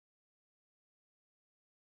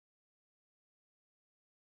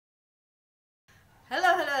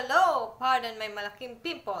Hello, hello, hello! Pardon may malaking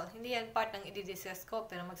pimple. Hindi yan part ng i-discuss ko,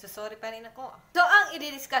 pero magsasorry pa rin ako. So, ang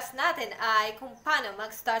i-discuss natin ay kung paano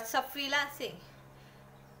mag-start sa freelancing.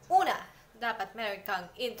 Una, dapat meron kang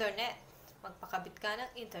internet. Magpakabit ka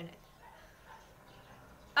ng internet.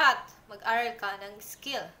 At mag-aral ka ng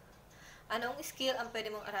skill. Anong skill ang pwede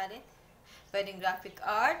mong aralin? Pwedeng graphic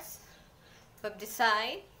arts, web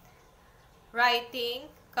design, writing,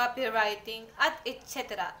 copywriting, at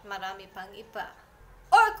etc. Marami pang iba.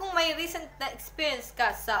 Or kung may recent na experience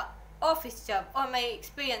ka sa office job or may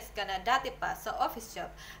experience ka na dati pa sa office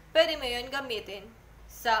job, pwede mo yun gamitin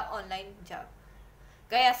sa online job.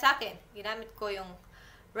 Gaya sa akin, ginamit ko yung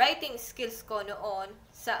writing skills ko noon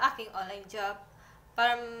sa aking online job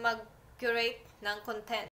para mag-curate ng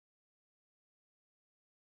content.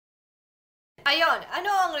 Ayon,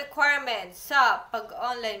 ano ang requirements sa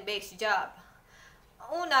pag-online based job?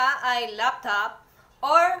 Una ay laptop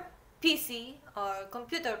or PC or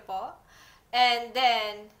computer po, and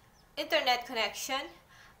then internet connection,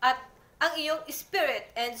 at ang iyong spirit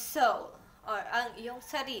and soul or ang iyong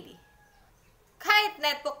sarili. Kahit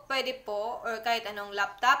netbook pwede po or kahit anong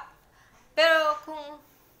laptop, pero kung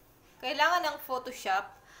kailangan ng Photoshop,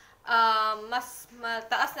 mas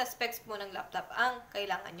mataas na specs po ng laptop ang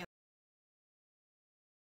kailangan nyo.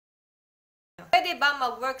 Pwede ba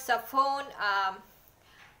mag-work sa phone?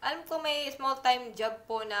 Alam ko may small-time job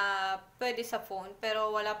po na pwede sa phone, pero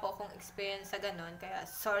wala po akong experience sa ganon, kaya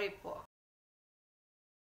sorry po.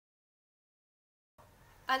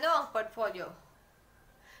 Ano ang portfolio?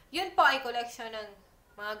 Yun po ay collection ng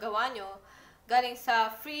mga gawa nyo galing sa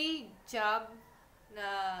free job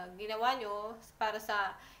na ginawa nyo para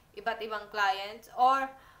sa iba't ibang clients or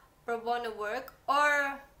pro bono work,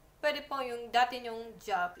 or pwede po yung dati nyong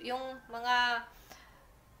job, yung mga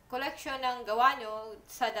collection ng gawa nyo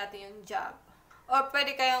sa dati yung job. Or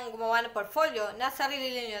pwede kayong gumawa ng portfolio na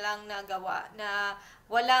sarili nyo lang na gawa na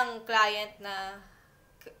walang client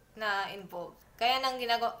na involved. Kaya nang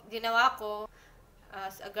ginawa ko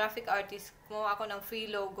as a graphic artist, gumawa ako ng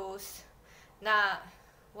free logos na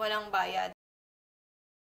walang bayad.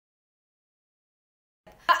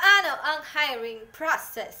 Paano ang hiring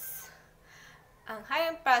process? Ang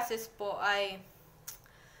hiring process po ay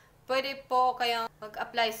pwede po kayong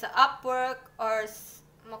mag-apply sa Upwork or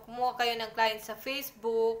kumuha kayo ng client sa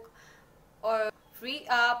Facebook or free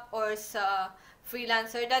app or sa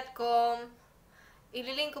freelancer.com.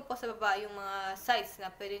 Ililink ko po sa baba yung mga sites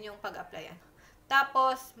na pwede nyong pag-applyan.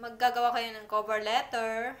 Tapos, maggagawa kayo ng cover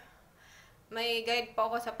letter. May guide po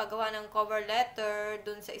ako sa paggawa ng cover letter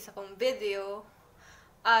dun sa isa kong video.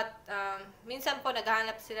 At minsan po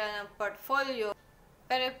naghahanap sila ng portfolio.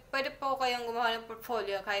 Pero pwede po kayong gumawa ng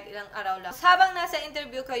portfolio kahit ilang araw lang. Habang nasa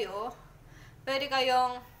interview kayo, pwede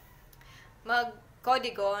kayong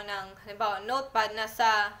mag-kodigo ng, halimbawa, notepad.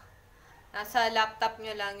 Nasa laptop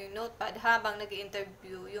nyo lang yung notepad habang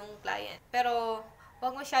nag-interview yung client. Pero,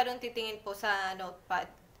 huwag masyadong titingin po sa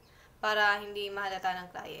notepad para hindi mahalata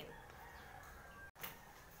ng client.